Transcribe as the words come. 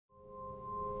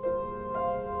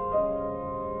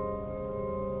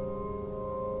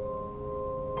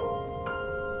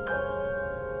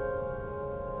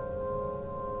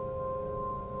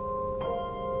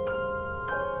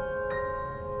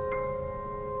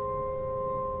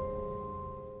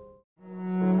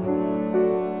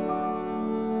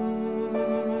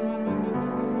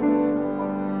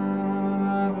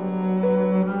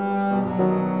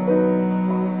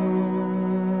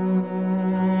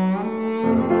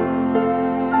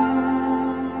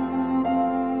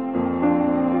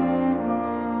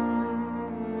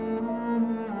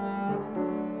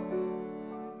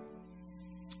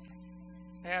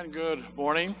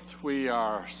morning. We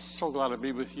are so glad to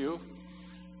be with you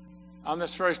on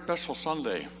this very special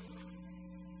Sunday.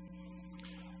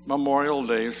 Memorial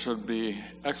Day should be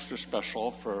extra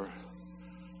special for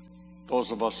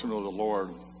those of us who know the Lord,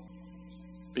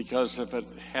 because if it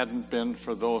hadn't been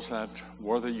for those that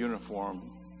wore the uniform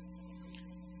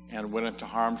and went into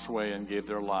harm's way and gave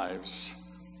their lives,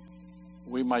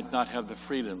 we might not have the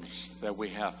freedoms that we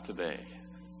have today.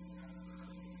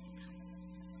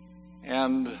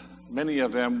 And many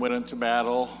of them went into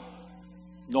battle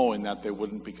knowing that they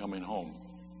wouldn't be coming home.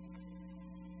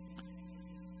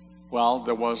 Well,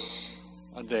 there was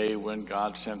a day when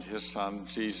God sent his son,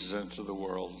 Jesus, into the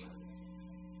world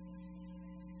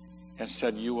and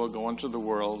said, you will go into the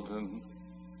world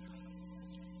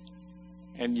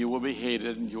and you will be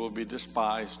hated and you will be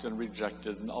despised and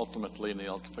rejected and ultimately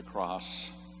nailed to the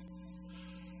cross.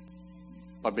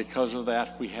 But because of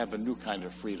that, we have a new kind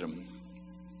of freedom.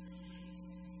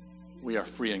 We are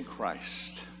free in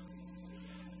Christ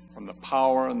from the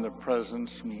power and the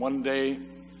presence. And one day,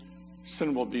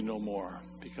 sin will be no more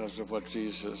because of what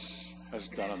Jesus has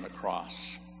done on the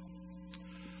cross.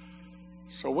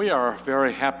 So we are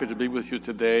very happy to be with you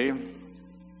today.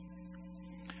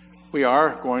 We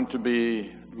are going to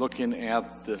be looking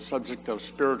at the subject of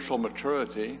spiritual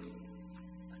maturity.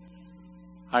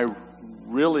 I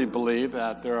really believe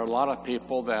that there are a lot of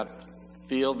people that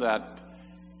feel that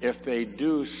if they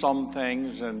do some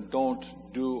things and don't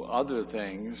do other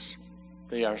things,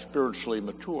 they are spiritually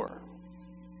mature.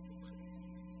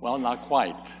 Well, not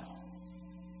quite.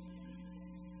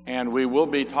 And we will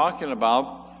be talking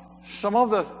about some of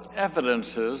the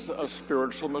evidences of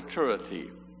spiritual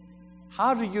maturity.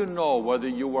 How do you know whether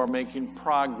you are making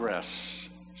progress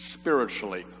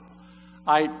spiritually?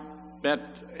 I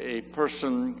met a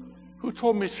person who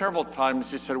told me several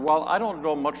times, he said, well, I don't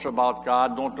know much about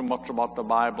God, don't know much about the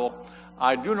Bible.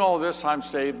 I do know this, I'm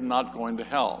saved and not going to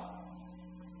hell.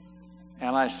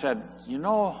 And I said, you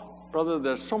know, brother,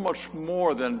 there's so much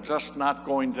more than just not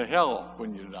going to hell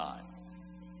when you die.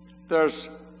 There's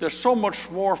so much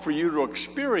more for you to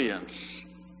experience.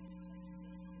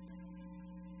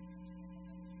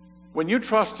 When you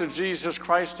trusted Jesus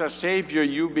Christ as Savior,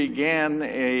 you began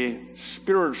a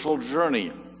spiritual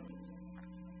journey.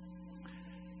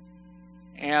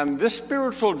 And this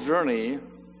spiritual journey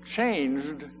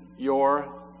changed your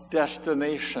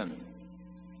destination.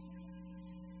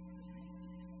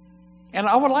 And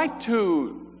I would like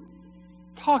to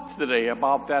talk today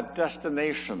about that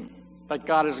destination that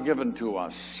God has given to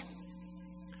us.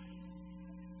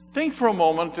 Think for a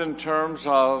moment in terms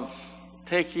of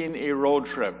taking a road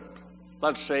trip,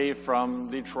 let's say from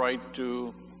Detroit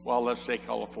to, well, let's say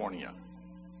California.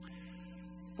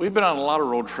 We've been on a lot of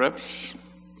road trips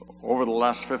over the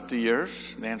last 50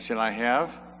 years, Nancy and I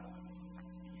have.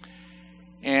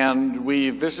 And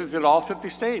we visited all 50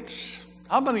 states.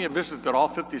 How many have visited all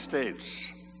 50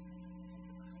 states?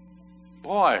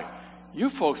 Boy, you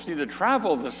folks need to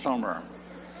travel this summer.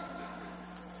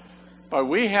 But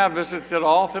we have visited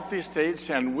all 50 states,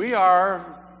 and we are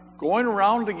going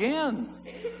around again.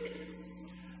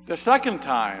 The second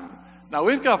time. Now,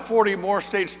 we've got 40 more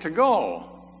states to go.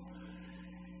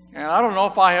 And I don't know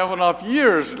if I have enough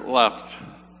years left.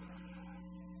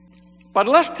 But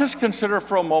let's just consider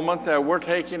for a moment that we're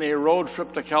taking a road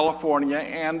trip to California,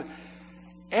 and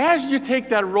as you take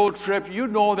that road trip, you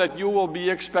know that you will be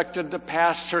expected to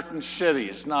pass certain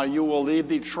cities. Now, you will leave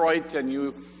Detroit, and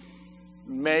you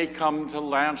may come to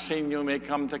Lansing, you may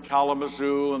come to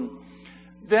Kalamazoo, and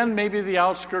then maybe the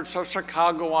outskirts of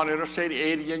Chicago on Interstate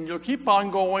 80, and you'll keep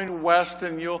on going west,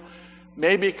 and you'll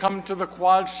maybe come to the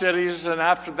Quad Cities, and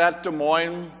after that, Des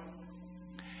Moines.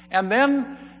 And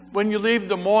then when you leave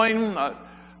Des Moines,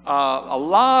 a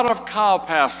lot of cow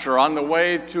pasture on the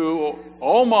way to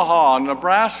Omaha,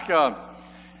 Nebraska.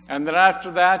 And then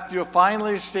after that, you'll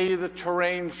finally see the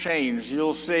terrain change.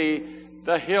 You'll see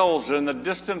the hills and the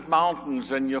distant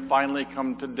mountains, and you'll finally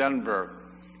come to Denver.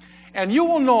 And you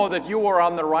will know that you are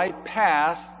on the right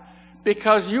path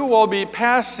because you will be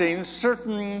passing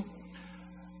certain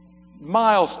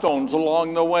milestones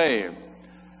along the way.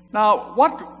 Now,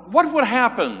 what would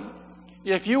happen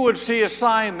if you would see a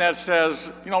sign that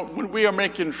says, you know, when we are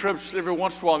making trips, every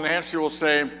once in a while Nancy will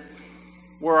say,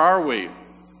 where are we?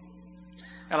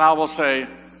 And I will say,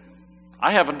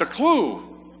 I haven't a clue.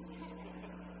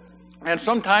 And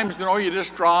sometimes, you know, you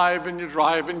just drive and you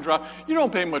drive and drive. You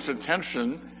don't pay much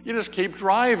attention. You just keep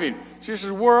driving. She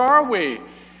says, where are we?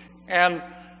 And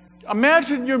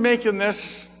imagine you're making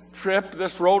this trip,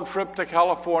 this road trip to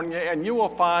California, and you will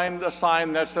find a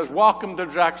sign that says, welcome to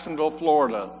Jacksonville,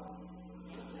 Florida.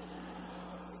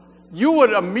 You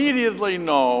would immediately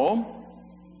know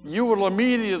you will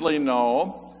immediately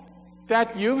know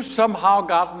that you've somehow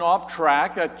gotten off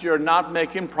track, that you're not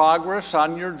making progress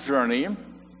on your journey.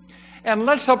 And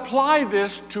let's apply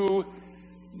this to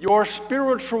your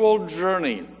spiritual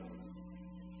journey.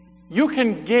 You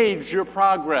can gauge your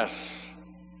progress.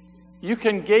 You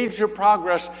can gauge your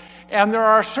progress. And there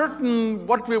are certain,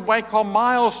 what we might call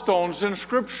milestones in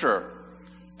Scripture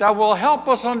that will help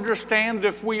us understand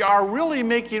if we are really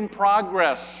making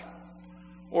progress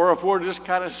or if we're just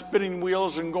kind of spinning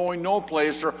wheels and going no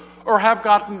place or have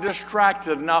gotten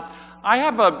distracted. Now, I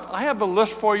have a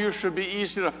list for you. It should be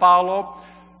easy to follow.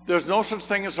 There's no such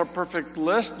thing as a perfect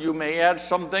list. You may add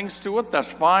some things to it.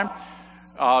 That's fine.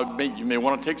 You may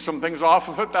want to take some things off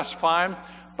of it. That's fine.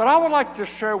 But I would like to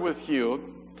share with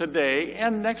you today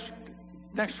and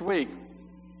next week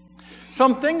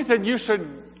some things that you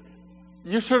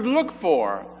should look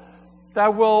for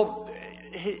that will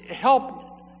help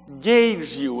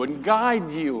gauge you and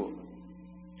guide you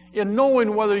in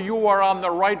knowing whether you are on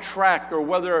the right track or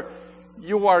whether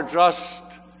you are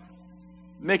just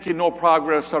making no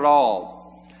progress at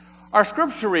all. Our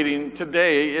scripture reading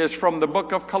today is from the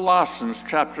book of Colossians,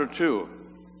 chapter 2.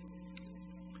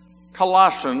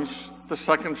 Colossians, the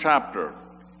second chapter.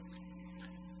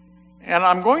 And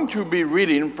I'm going to be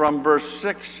reading from verse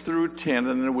 6 through 10,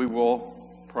 and then we will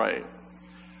pray.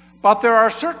 But there are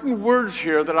certain words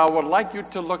here that I would like you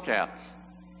to look at.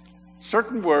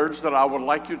 Certain words that I would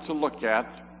like you to look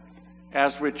at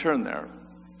as we turn there.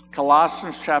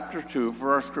 Colossians chapter 2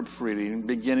 for our scripture reading,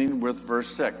 beginning with verse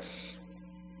 6.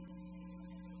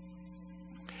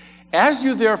 As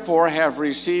you therefore have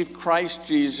received Christ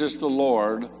Jesus the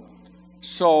Lord,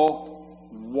 so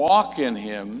walk in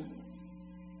him,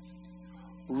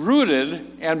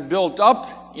 rooted and built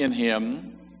up in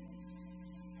him,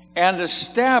 and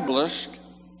established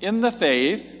in the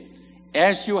faith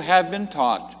as you have been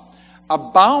taught,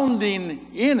 abounding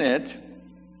in it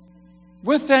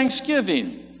with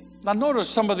thanksgiving. Now notice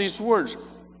some of these words: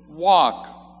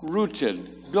 walk,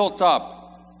 rooted, built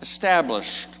up,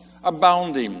 established,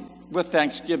 abounding with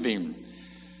thanksgiving.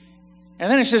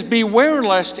 And then it says, beware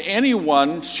lest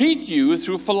anyone cheat you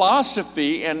through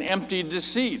philosophy and empty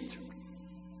deceit,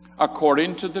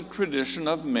 according to the tradition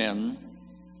of men,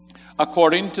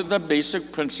 according to the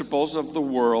basic principles of the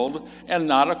world, and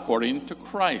not according to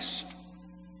Christ.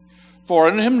 For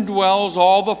in him dwells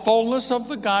all the fullness of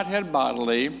the Godhead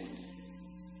bodily,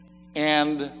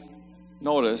 and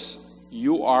notice,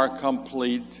 you are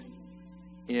complete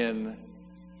in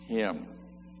him,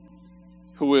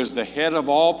 who is the head of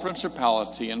all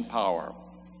principality and power.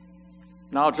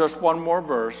 Now just one more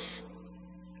verse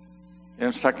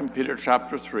in 2 Peter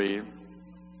chapter 3.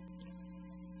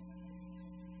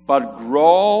 But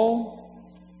grow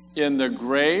in the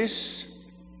grace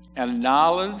and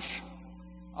knowledge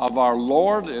of our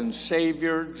Lord and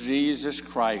Savior Jesus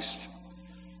Christ,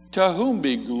 to whom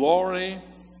be glory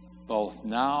both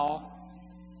now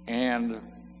and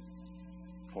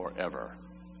forever.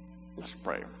 Let's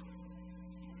pray.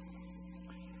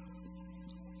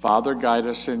 Father, guide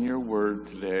us in your word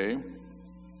today.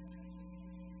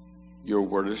 Your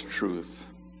word is truth.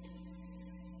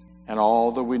 And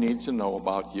all that we need to know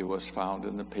about you is found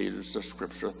in the pages of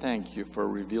Scripture. Thank you for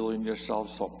revealing yourself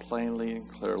so plainly and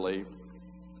clearly.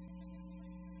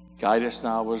 Guide us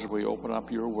now as we open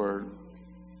up your word,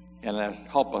 and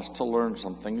help us to learn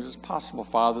some things. It's possible,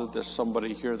 Father, there's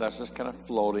somebody here that's just kind of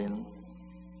floating.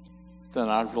 They're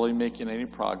not really making any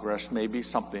progress. Maybe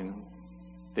something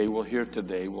they will hear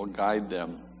today will guide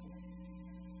them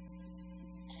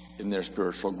in their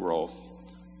spiritual growth.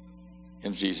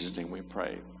 In Jesus' name we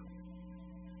pray.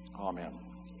 Amen.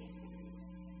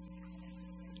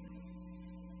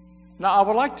 Now, I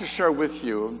would like to share with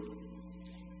you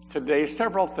today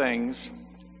several things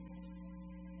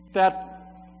that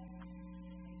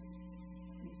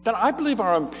I believe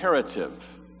are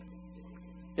imperative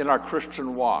in our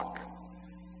Christian walk.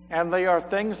 And they are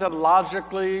things that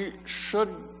logically should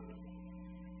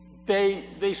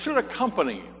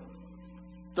accompany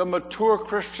the mature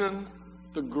Christian,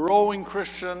 the growing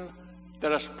Christian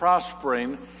that is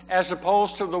prospering, as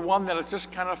opposed to the one that is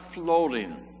just kind of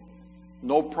floating,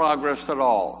 no progress at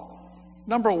all.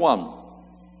 Number one,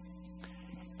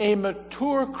 a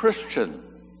mature Christian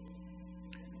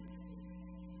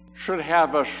should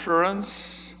have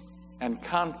assurance and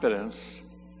confidence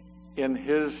in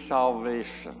his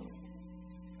salvation.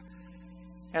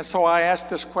 And so I ask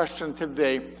this question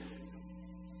today: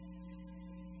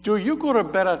 do you go to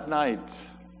bed at night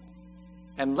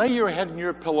and lay your head in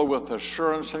your pillow with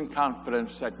assurance and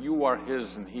confidence that you are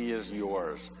his and he is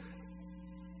yours?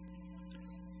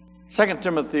 2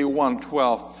 Timothy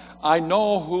 1:12, I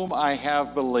know whom I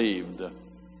have believed.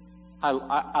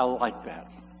 I like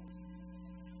that.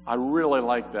 I really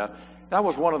like that. That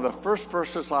was one of the first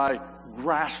verses I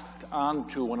grasped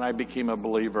onto when I became a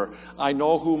believer. I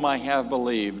know whom I have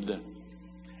believed,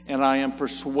 and I am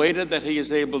persuaded that he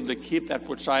is able to keep that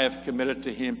which I have committed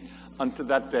to him unto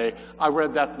that day. I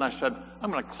read that and I said, I'm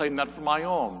going to claim that for my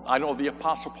own. I know the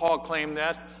Apostle Paul claimed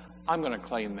that. I'm going to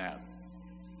claim that.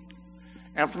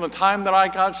 And from the time that I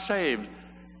got saved,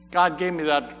 God gave me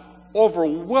that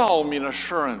overwhelming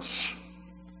assurance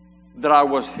that I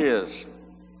was his.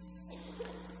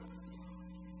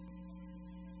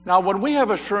 Now, when we have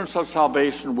assurance of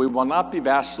salvation, we will not be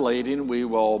vacillating. We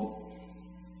will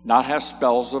not have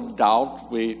spells of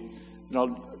doubt.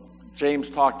 James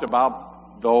talked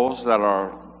about those that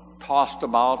are tossed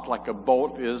about like a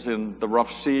boat is in the rough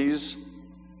seas.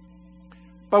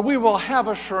 But we will have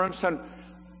assurance, and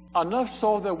enough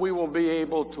so that we will be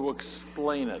able to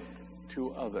explain it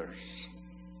to others.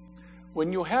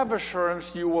 When you have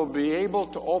assurance, you will be able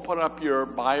to open up your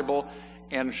Bible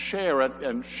and share it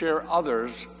and share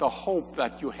others the hope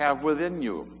that you have within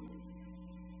you.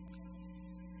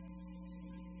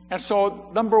 And so,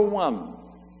 number one,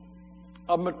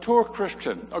 a mature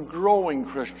Christian, a growing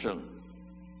Christian,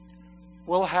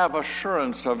 will have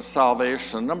assurance of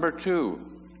salvation. Number two,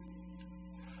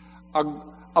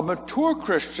 a mature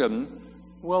Christian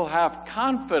will have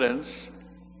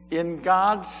confidence in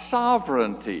God's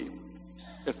sovereignty.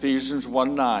 Ephesians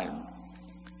 1:9.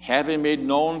 Having made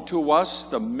known to us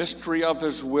the mystery of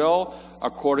his will,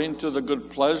 according to the good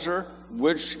pleasure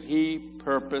which he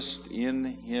purposed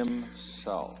in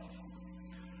himself.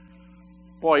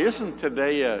 Boy, isn't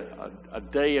today a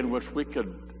day in which we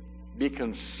could be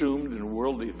consumed in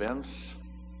world events?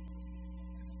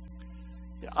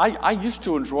 I used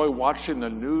to enjoy watching the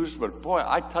news, but boy,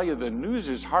 I tell you, the news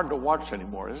is hard to watch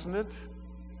anymore, isn't it?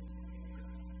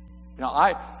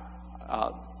 I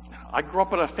grew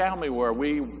up in a family where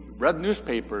we read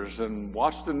newspapers and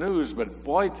watched the news, but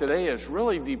boy, today it's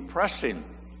really depressing.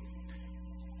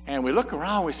 And we look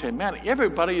around, we say, man,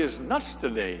 everybody is nuts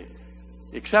today,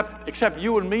 except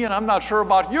you and me, and I'm not sure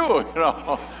about you,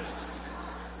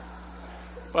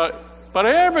 But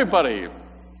everybody,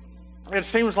 it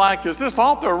seems like, is this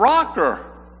off the rocker,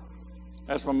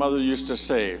 as my mother used to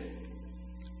say.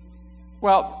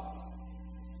 Well,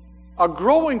 a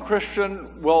growing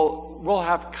Christian will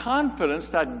have confidence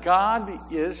that God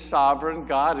is sovereign,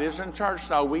 God is in charge.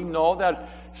 Now, we know that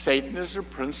Satan is the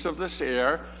prince of this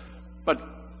air, but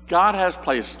God has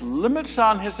placed limits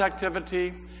on his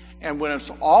activity, and when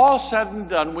it's all said and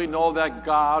done, we know that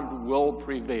God will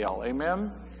prevail.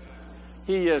 Amen?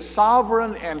 He is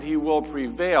sovereign and he will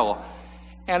prevail.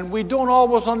 And we don't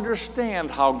always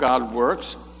understand how God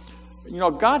works.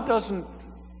 God doesn't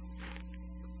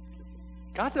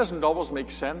always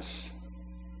make sense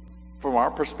from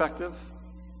our perspective.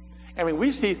 I mean,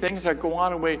 we see things that go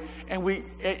on and we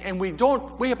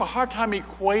have a hard time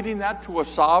equating that to a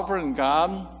sovereign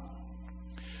God.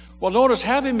 Well, notice,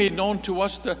 having made known to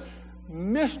us the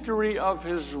mystery of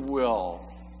his will.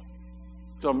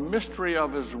 The mystery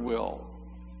of his will.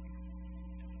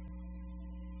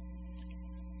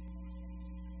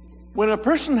 When a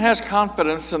person has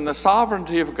confidence in the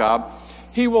sovereignty of God,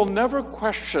 he will never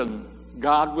question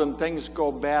God when things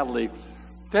go badly.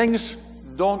 Things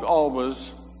don't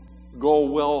always go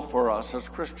well for us as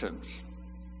Christians.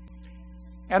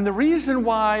 And the reason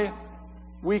why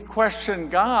we question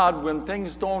God when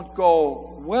things don't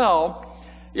go well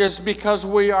is because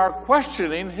we are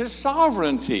questioning his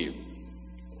sovereignty.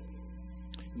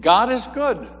 God is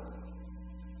good,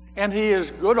 and he is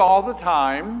good all the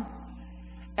time.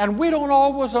 And we don't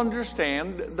always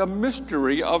understand the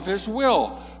mystery of his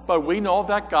will, but we know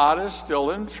that God is still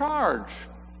in charge.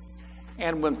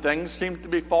 And when things seem to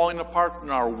be falling apart in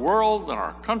our world, in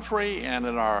our country, and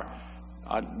in our,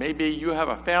 maybe you have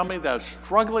a family that's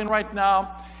struggling right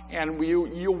now, and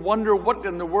you wonder what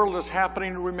in the world is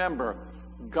happening, remember,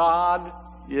 God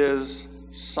is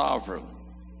sovereign.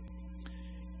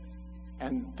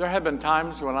 And there have been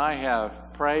times when I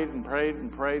have prayed and prayed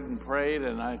and prayed and prayed,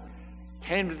 and I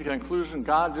came to the conclusion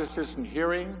God just isn't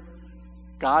hearing,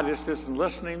 God just isn't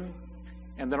listening,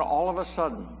 and then all of a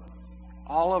sudden,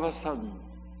 I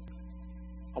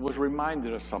was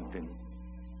reminded of something.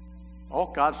 Oh,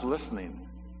 God's listening,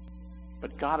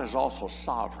 but God is also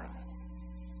sovereign.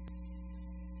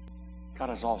 God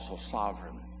is also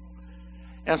sovereign.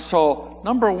 And so,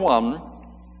 number one,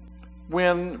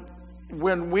 when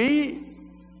we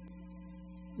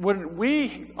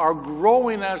are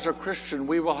growing as a Christian,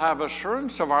 we will have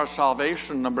assurance of our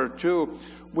salvation. Number two,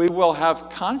 we will have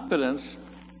confidence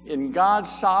in God's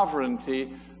sovereignty,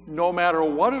 no matter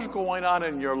what is going on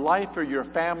in your life or your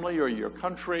family or your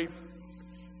country,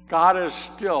 God is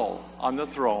still on the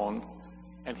throne,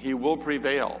 and he will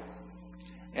prevail.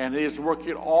 And he is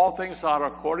working all things out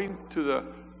according to the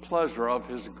pleasure of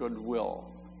his good will.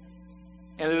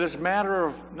 And it is a matter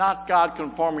of not God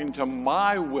conforming to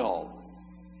my will,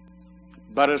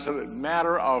 but it's a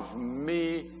matter of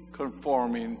me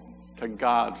conforming to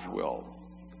God's will.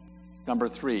 Number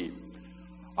 3,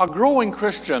 a growing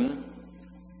Christian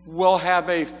will have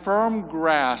a firm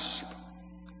grasp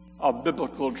of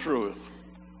biblical truth,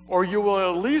 or you will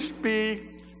at least be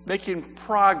making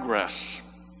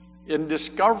progress in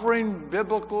discovering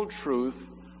biblical truth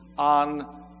on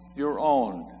your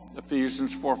own.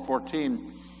 Ephesians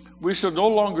 4:14. We should no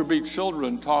longer be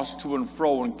children tossed to and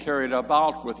fro and carried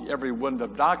about with every wind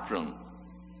of doctrine.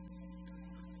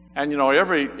 And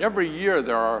every year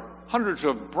there are hundreds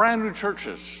of brand new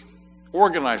churches,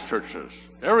 organized churches,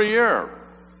 every year.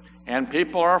 And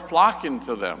people are flocking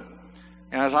to them.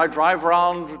 And as I drive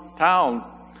around town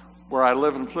where I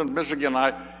live in Flint, Michigan,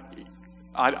 I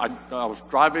was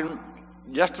driving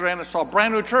yesterday and I saw a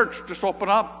brand new church just open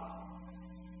up.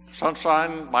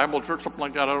 Sunshine Bible Church, something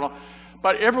like that, I don't know.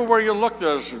 But everywhere you look,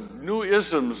 there's new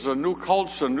isms and new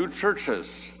cults and new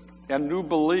churches and new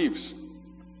beliefs.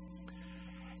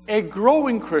 A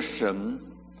growing Christian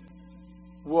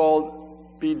will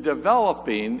be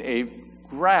developing a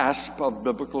grasp of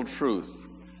biblical truth.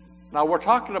 Now, we're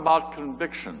talking about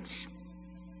convictions.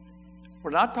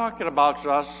 We're not talking about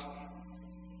just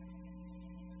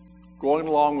going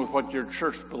along with what your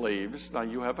church believes. Now,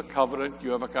 you have a covenant, you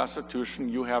have a constitution,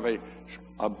 you have a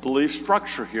belief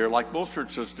structure here, like most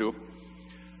churches do.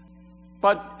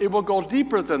 But it will go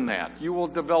deeper than that. You will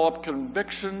develop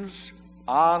convictions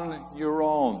on your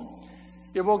own.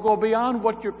 It will go beyond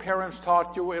what your parents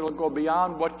taught you. It'll go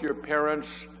beyond what your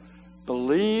parents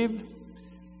believed.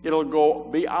 It'll go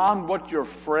beyond what your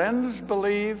friends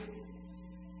believe.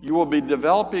 You will be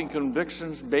developing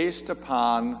convictions based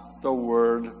upon the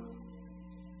Word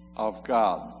of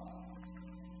God.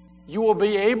 You will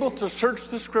be able to search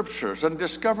the Scriptures and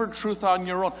discover truth on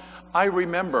your own. I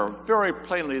remember very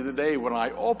plainly the day when I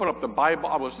opened up the Bible.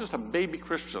 I was just a baby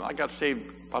Christian. I got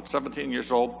saved about 17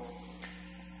 years old.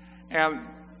 And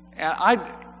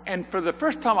for the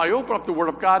first time I opened up the Word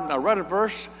of God and I read a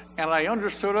verse and I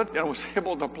understood it and was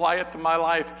able to apply it to my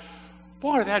life.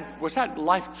 Boy, was that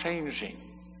life-changing.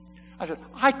 I said,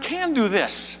 I can do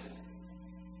this.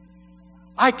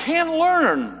 I can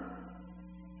learn.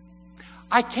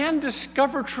 I can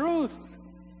discover truth.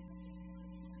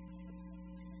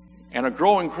 And a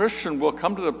growing Christian will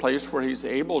come to the place where he's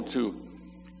able to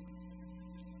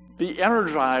be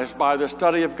energized by the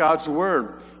study of God's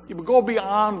Word. He will go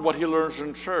beyond what he learns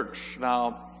in church.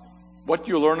 Now, what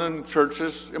you learn in church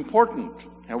is important,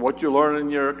 and what you learn in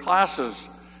your classes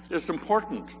is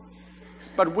important.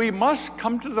 But we must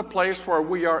come to the place where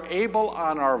we are able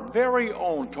on our very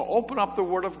own to open up the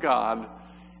Word of God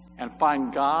and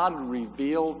find God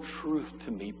reveal truth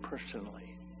to me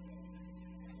personally.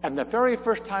 And the very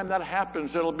first time that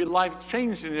happens, it'll be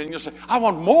life-changing, and you'll say, I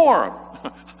want more.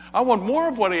 I want more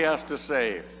of what he has to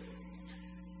say.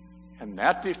 And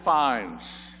that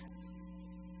defines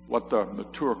what the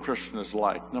mature Christian is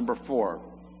like. Number 4,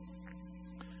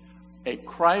 a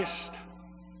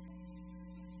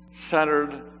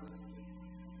Christ-centered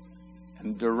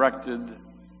and directed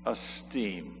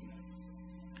esteem.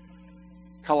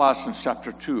 Colossians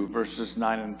chapter 2, verses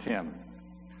 9 and 10.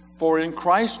 For in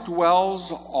Christ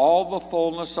dwells all the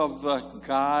fullness of the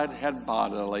Godhead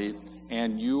bodily,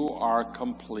 and you are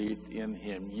complete in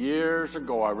him. Years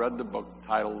ago, I read the book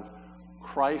titled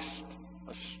Christ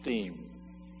Esteem.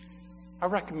 I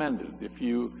recommend it if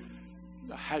you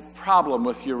had problem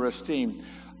with your esteem.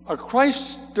 A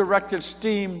Christ-directed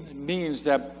esteem means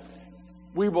that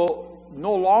we will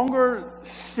no longer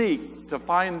seek to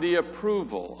find the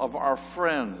approval of our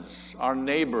friends, our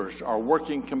neighbors, our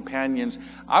working companions.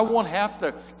 I won't have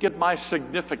to get my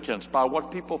significance by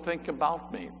what people think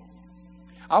about me.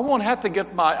 I won't have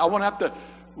to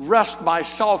rest my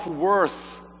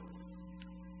self-worth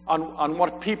on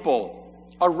what people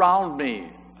around me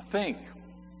think.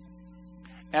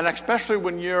 And especially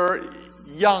when you're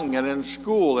young and in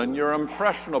school and you're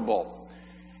impressionable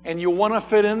and you want to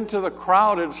fit into the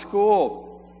crowd at school,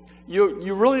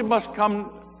 you really must come,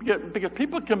 because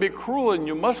people can be cruel, and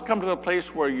you must come to the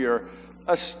place where your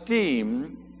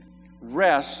esteem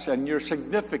rests and your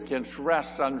significance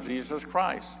rests on Jesus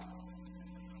Christ.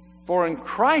 For in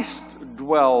Christ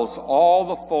dwells all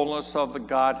the fullness of the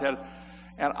Godhead.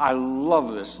 And I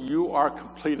love this. You are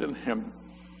complete in him.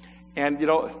 And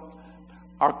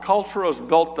Our culture is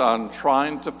built on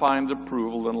trying to find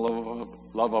approval and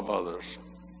love of others.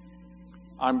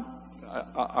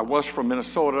 I was from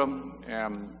Minnesota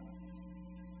and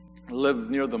lived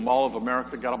near the Mall of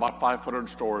America, got about 500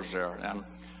 stores there. And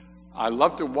I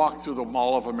love to walk through the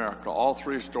Mall of America, all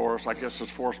 3 stores. I guess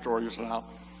there's 4 stores now.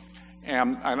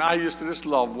 And I used to just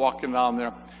love walking down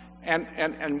there. And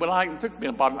it took me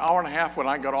about an hour and a half when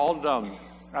I got all done.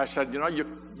 I said,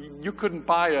 you couldn't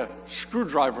buy a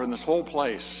screwdriver in this whole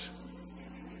place.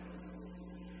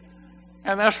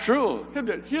 And that's true. Here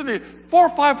are the 400 or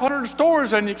 500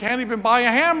 stores and you can't even buy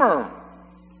a hammer.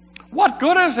 What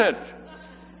good is it?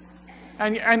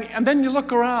 And then you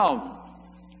look around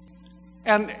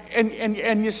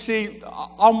and you see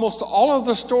almost all of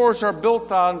the stores are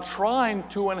built on trying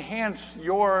to enhance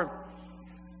your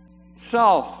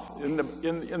self in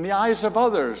the eyes of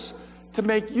others, to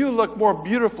make you look more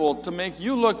beautiful, to make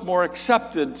you look more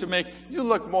accepted, to make you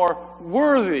look more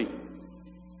worthy.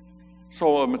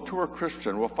 So a mature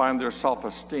Christian will find their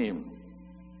self-esteem,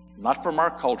 not from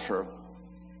our culture,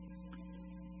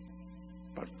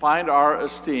 but find our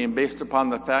esteem based upon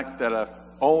the fact that if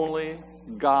only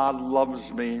God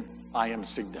loves me, I am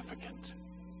significant.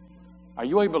 Are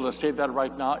you able to say that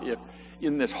right now? If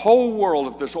in this whole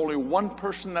world, if there's only one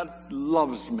person that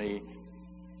loves me,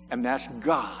 and that's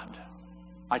God,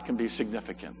 I can be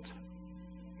significant.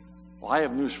 Well, I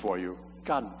have news for you.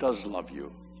 God does love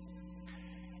you.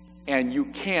 And you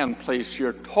can place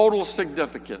your total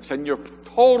significance and your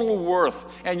total worth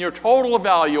and your total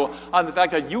value on the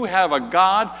fact that you have a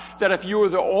God that if you were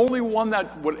the only one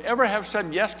that would ever have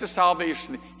said yes to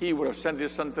salvation, he would have sent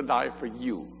his son to die for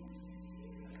you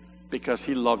because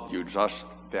he loved you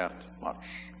just that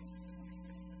much.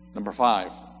 Number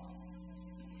 5.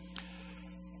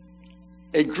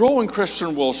 A growing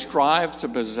Christian will strive to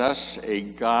possess a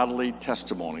godly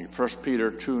testimony. 1 Peter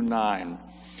 2:9.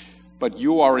 But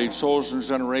you are a chosen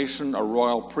generation, a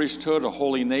royal priesthood, a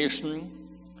holy nation,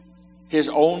 his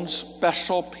own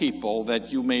special people,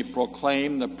 that you may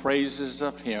proclaim the praises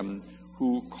of him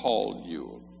who called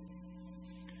you.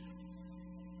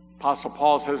 Apostle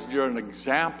Paul says you're an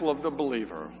example of the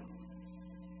believer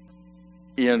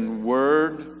in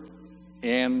word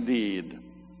and deed.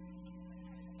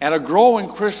 And a growing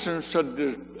Christian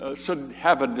should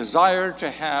have a desire to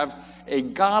have a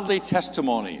godly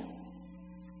testimony.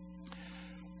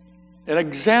 An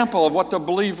example of what the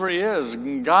believer is.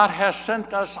 God has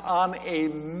sent us on a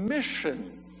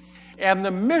mission. And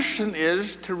the mission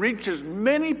is to reach as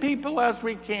many people as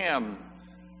we can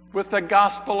with the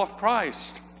gospel of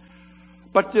Christ.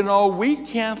 But we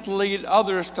can't lead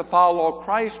others to follow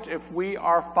Christ if we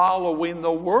are following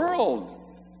the world.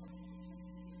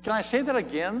 Can I say that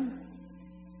again?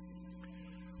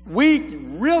 We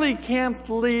really can't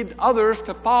lead others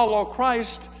to follow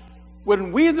Christ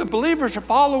when we, the believers, are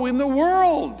following the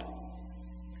world.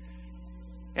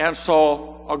 And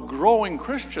so a growing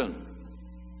Christian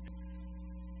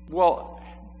will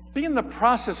be in the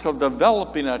process of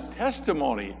developing a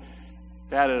testimony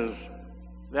that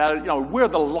we're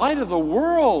the light of the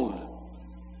world.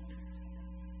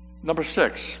 Number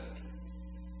 6,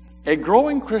 a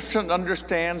growing Christian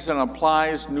understands and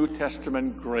applies New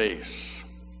Testament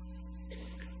grace.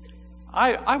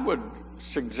 I would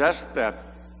suggest that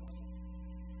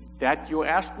you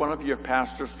ask one of your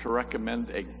pastors to recommend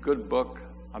a good book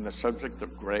on the subject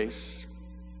of grace.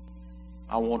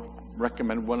 I won't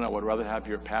recommend one. I would rather have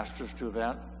your pastors do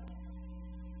that.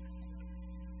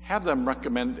 Have them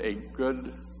recommend a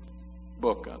good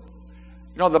book.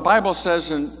 The Bible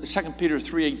says in 2 Peter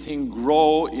 3:18,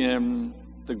 grow in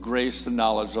the grace and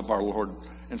knowledge of our Lord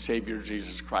and Savior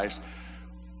Jesus Christ.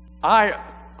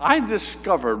 I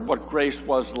discovered what grace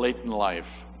was late in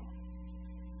life.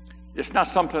 It's not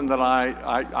something that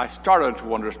I started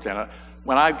to understand it.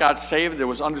 When I got saved, there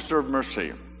was undeserved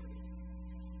mercy.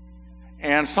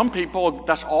 And some people,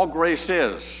 that's all grace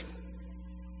is.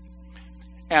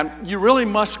 And you really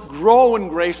must grow in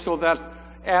grace so that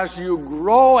as you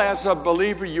grow as a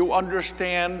believer, you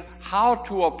understand how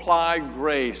to apply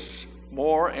grace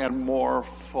more and more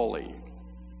fully.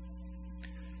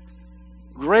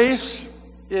 Grace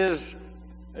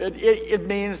it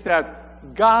means that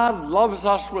God loves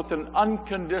us with an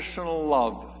unconditional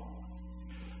love.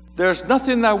 There's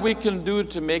nothing that we can do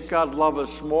to make God love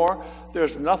us more.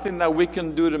 There's nothing that we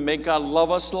can do to make God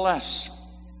love us less.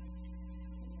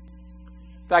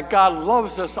 That God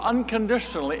loves us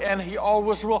unconditionally, and he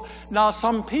always will. Now,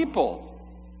 some people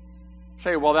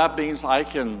say, well, that means I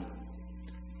can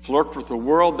flirt with the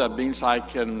world. That means I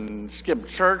can skip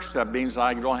church. That means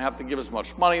I don't have to give as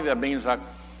much money. That means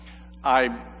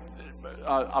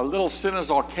a little sin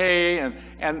is okay,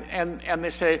 and they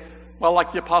say, well,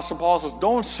 like the Apostle Paul says,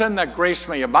 don't sin that grace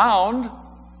may abound.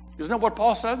 Isn't that what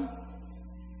Paul said?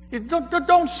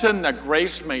 Don't sin that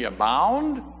grace may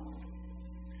abound.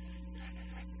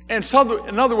 And so,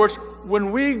 in other words,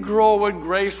 when we grow in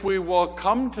grace, we will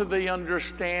come to the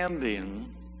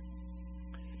understanding,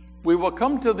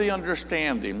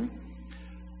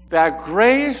 that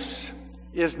grace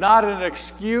is not an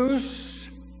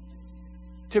excuse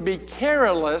to be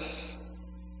careless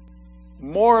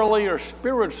morally or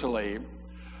spiritually,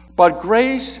 but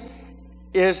grace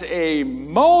is a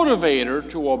motivator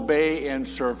to obey and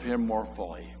serve Him more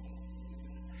fully.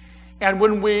 And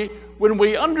when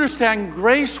we understand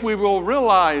grace, we will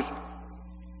realize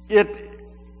it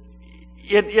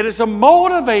is a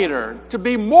motivator to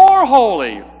be more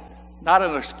holy, not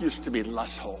an excuse to be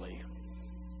less holy.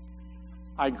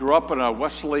 I grew up in a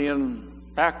Wesleyan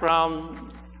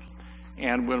background,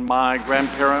 and when my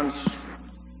grandparents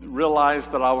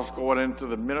realized that I was going into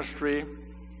the ministry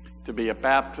to be a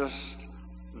Baptist,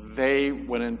 they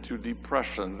went into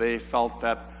depression. They felt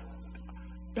that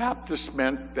Baptist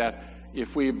meant that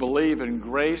if we believe in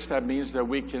grace, that means that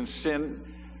we can sin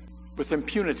with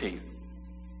impunity.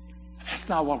 That's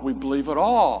not what we believe at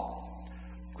all.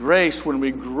 Grace, when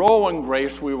we grow in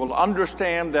grace, we will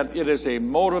understand that it is a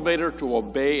motivator to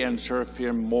obey and serve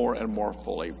Him more and more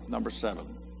fully. Number 7.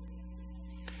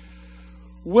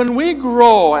 When we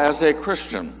grow as a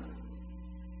Christian,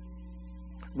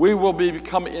 we will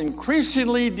become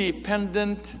increasingly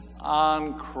dependent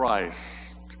on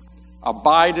Christ.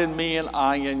 Abide in me and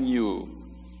I in you.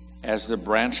 As the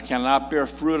branch cannot bear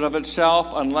fruit of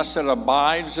itself unless it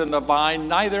abides in the vine,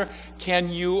 neither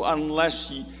can you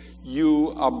unless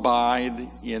you abide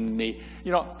in me.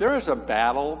 You know, there is a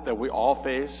battle that we all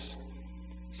face.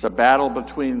 It's a battle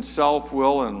between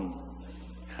self-will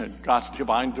and God's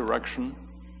divine direction.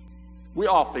 We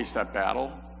all face that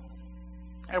battle,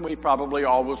 and we probably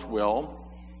always will.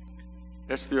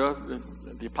 It's the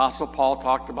Apostle Paul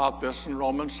talked about this in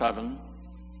Romans 7.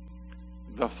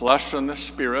 The flesh and the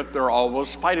spirit, they're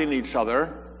always fighting each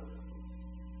other.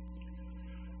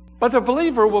 But the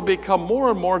believer will become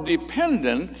more and more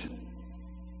dependent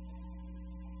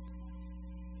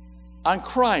on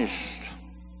Christ.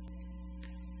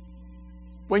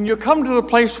 When you come to the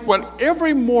place when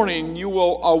every morning you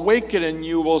will awaken and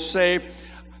you will say,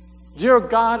 dear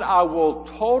God, I will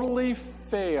totally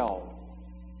fail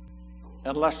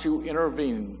unless you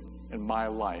intervene in my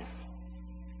life.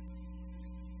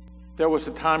 There was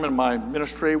a time in my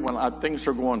ministry when things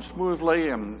were going smoothly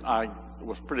and I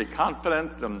was pretty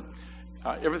confident and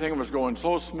everything was going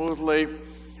so smoothly.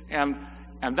 And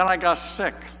then I got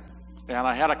sick and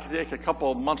I had to take a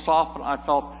couple of months off, and I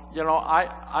felt, you know,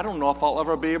 I don't know if I'll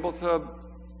ever be able to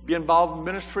be involved in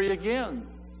ministry again.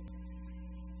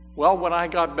 Well, when I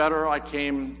got better, I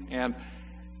came, and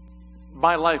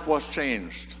my life was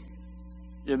changed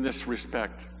in this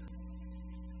respect.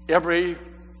 Every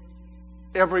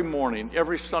morning,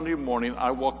 every Sunday morning,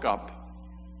 I woke up,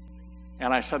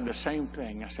 and I said the same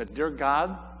thing. I said, dear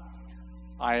God,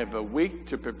 I have a week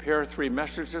to prepare 3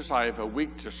 messages. I have a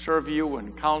week to serve you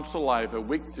and counsel. I have a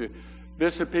week to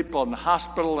visit people in the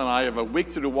hospital, and I have a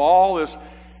week to do all this,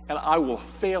 and I will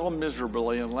fail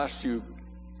miserably unless you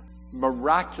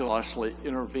miraculously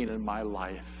intervene in my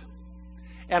life.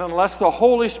 And unless the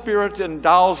Holy Spirit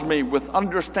endows me with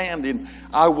understanding,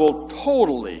 I will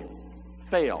totally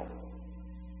fail.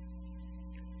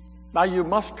 Now you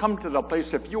must come to the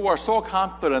place, if you are so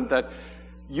confident that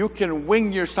you can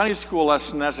wing your Sunday school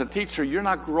lesson as a teacher, you're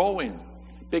not growing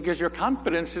because your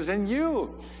confidence is in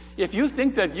you. If you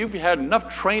think that you've had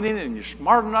enough training and you're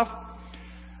smart enough,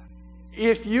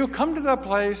 if you come to that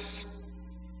place,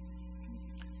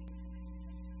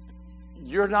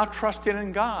 you're not trusting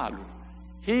in God.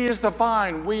 He is the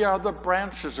vine, we are the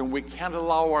branches, and we can't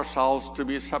allow ourselves to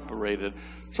be separated.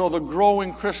 So the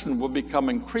growing Christian will become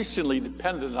increasingly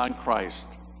dependent on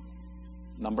Christ.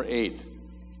 Number 8.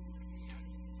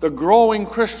 The growing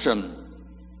Christian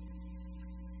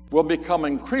will become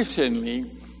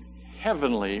increasingly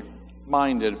heavenly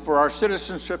minded, for our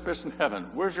citizenship is in heaven.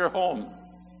 Where's your home?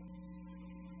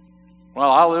 Well,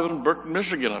 I live in Burton,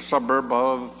 Michigan, a suburb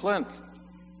of Flint.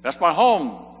 That's my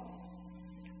home.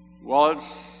 Well,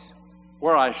 it's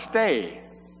where I stay,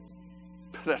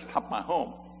 but that's not my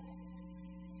home.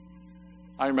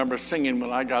 I remember singing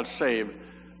when I got saved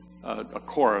a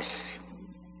chorus.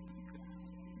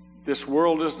 This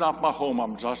world is not my home,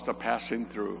 I'm just a passing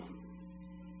through.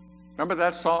 Remember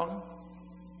that song?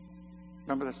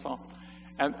 Remember that song?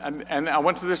 And I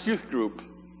went to this youth group,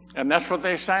 and that's what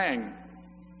they sang.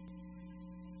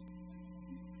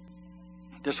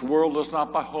 This world is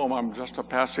not my home. I'm just a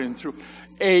passing through.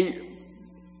 A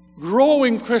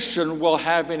growing Christian will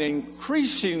have an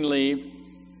increasingly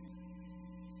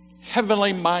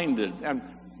heavenly minded and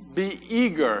be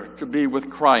eager to be with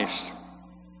Christ.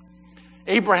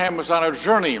 Abraham was on a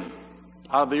journey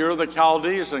out of the Ur of the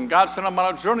Chaldees, and God sent him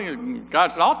on a journey. And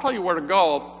God said, I'll tell you where to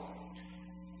go.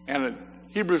 And in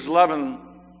Hebrews 11,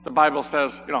 the Bible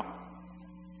says,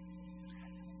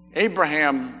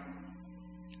 Abraham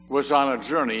was on a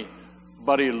journey,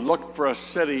 but he looked for a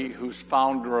city whose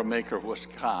founder or maker was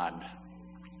God.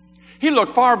 He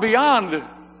looked far beyond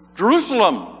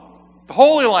Jerusalem, the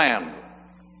Holy Land.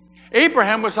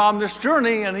 Abraham was on this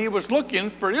journey, and he was looking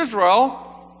for Israel,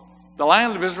 the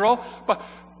land of Israel,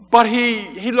 but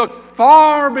he looked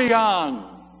far beyond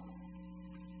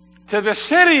to the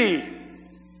city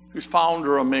whose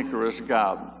founder or maker is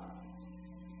God.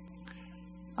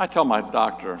 I tell my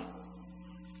doctor,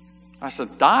 I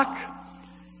said, Doc,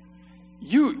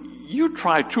 you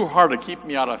try too hard to keep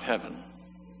me out of heaven.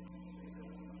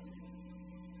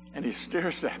 And he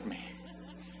stares at me.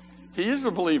 He is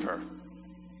a believer.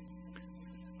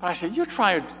 But I said, you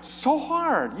try so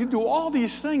hard. You do all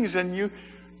these things, and you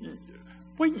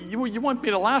want me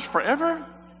to last forever?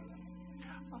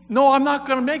 No, I'm not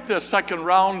going to make the second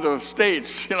round of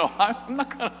states. I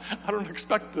don't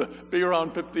expect to be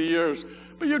around 50 years.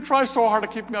 But you try so hard to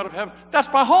keep me out of heaven. That's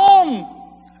my home.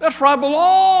 That's where I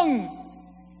belong.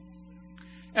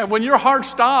 And when your heart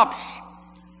stops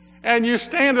and you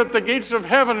stand at the gates of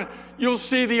heaven, you'll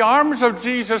see the arms of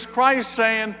Jesus Christ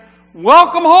saying,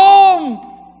 welcome home.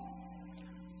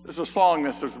 There's a song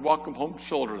that says, welcome home,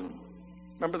 children.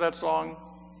 Remember that song?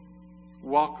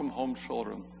 Welcome home,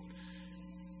 children.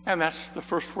 And that's the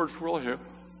first words we'll hear.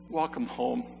 Welcome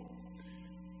home.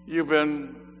 You've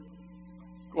been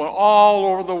going all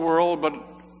over the world, but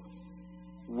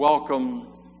welcome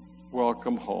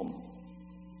home.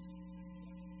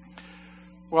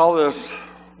 Well, there's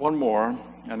one more,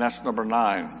 and that's number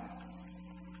 9.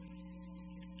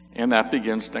 And that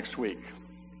begins next week.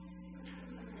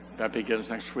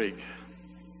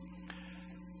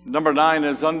 Number 9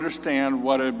 is understand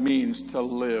what it means to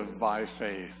live by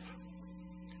faith.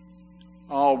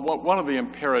 One of the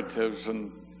imperatives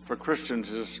for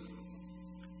Christians is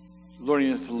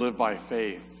learning to live by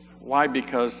faith. Why?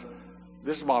 Because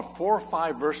there's about 4 or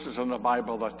 5 verses in the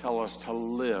Bible that tell us to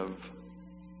live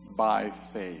by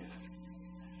faith.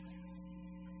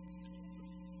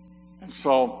 And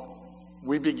so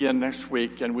we begin next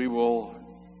week, and we will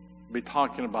be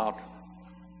talking about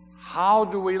how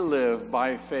do we live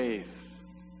by faith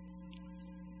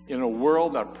in a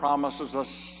world that promises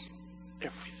us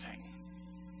everything.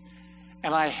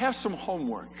 And I have some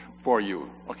homework for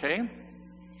you, okay?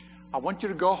 I want you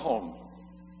to go home,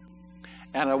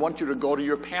 and I want you to go to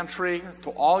your pantry, to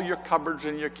all your cupboards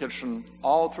in your kitchen,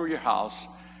 all through your house,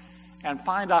 and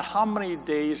find out how many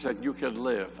days that you could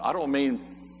live. I don't mean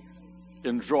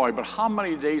enjoy, but how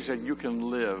many days that you can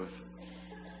live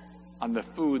on the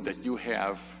food that you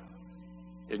have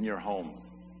in your home.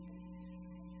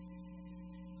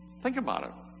 Think about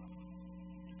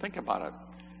it.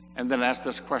 And then ask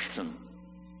this question: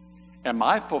 am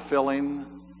I fulfilling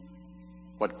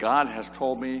what God has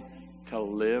told me to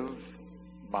live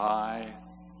by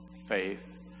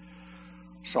faith?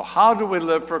 So how do we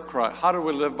live for Christ? How do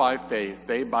we live by faith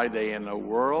day by day in a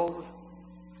world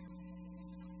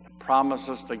that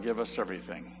promises to give us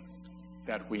everything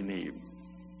that we need?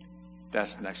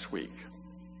 That's next week.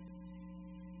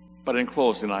 But in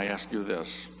closing, I ask you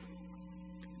this.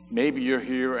 Maybe you're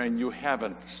here and you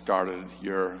haven't started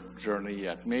your journey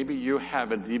yet. Maybe you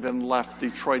haven't even left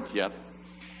Detroit yet.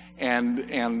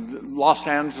 And Los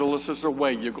Angeles is the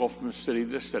way you go from city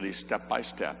to city, step by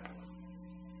step.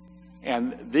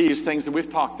 And these things that we've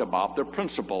talked about, they're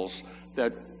principles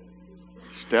that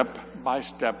step by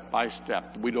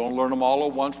step. We don't learn them all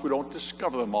at once. We don't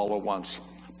discover them all at once.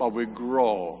 But we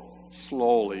grow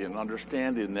slowly in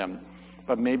understanding them.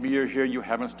 But maybe you're here, you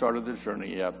haven't started the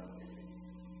journey yet.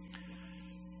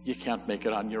 You can't make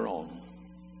it on your own.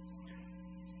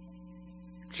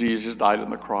 Jesus died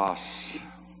on the cross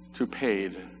to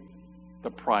pay the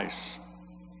price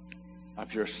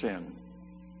of your sin.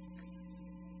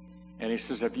 And he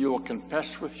says, if you will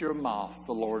confess with your mouth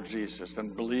the Lord Jesus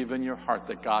and believe in your heart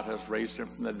that God has raised him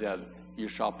from the dead, you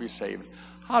shall be saved.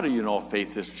 How do you know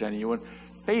faith is genuine?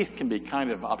 Faith can be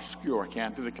kind of obscure,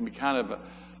 can't it? It can be kind of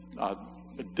a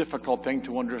difficult thing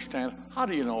to understand. How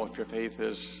do you know if your faith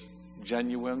is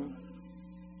genuine?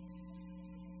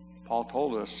 Paul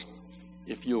told us,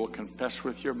 if you will confess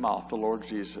with your mouth the Lord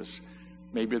Jesus.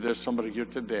 Maybe there's somebody here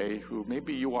today who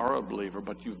maybe you are a believer,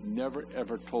 but you've never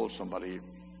ever told somebody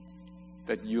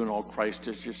that you know Christ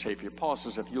is your Savior. Paul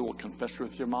says, if you will confess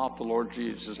with your mouth the Lord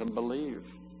Jesus and believe.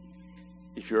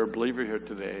 If you're a believer here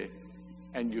today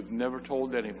and you've never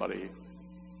told anybody,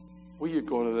 will you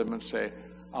go to them and say,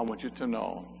 I want you to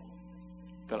know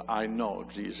that I know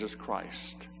Jesus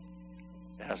Christ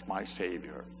as my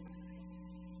Savior.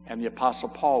 And the Apostle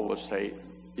Paul would say,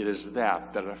 it is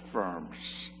that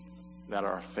affirms that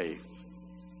our faith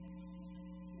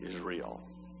is real.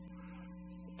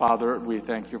 Father, we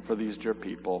thank you for these dear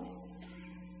people.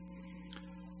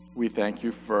 We thank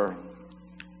you for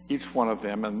each one of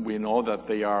them, and we know that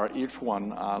they are each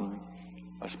one on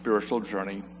a spiritual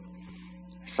journey.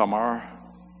 Some are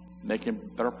making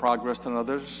better progress than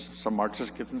others. Some are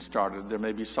just getting started. There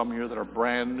may be some here that are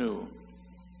brand new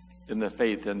in the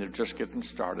faith and they're just getting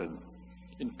started.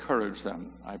 Encourage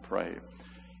them, I pray.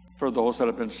 For those that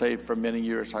have been saved for many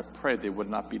years, I pray they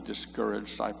would not be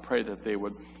discouraged. I pray that they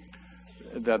would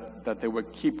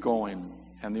keep going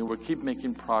and they would keep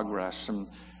making progress and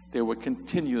they would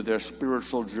continue their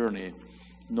spiritual journey,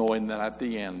 knowing that at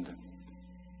the end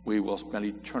we will spend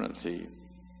eternity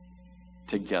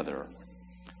together.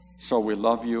 So we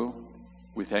love you.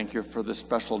 We thank you for this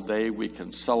special day we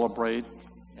can celebrate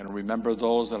and remember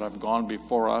those that have gone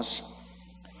before us.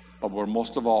 But we're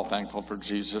most of all thankful for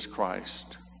Jesus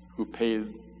Christ, who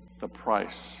paid the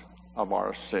price of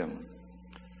our sin.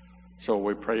 So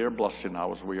we pray your blessing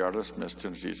now as we are dismissed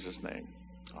in Jesus' name.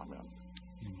 Amen.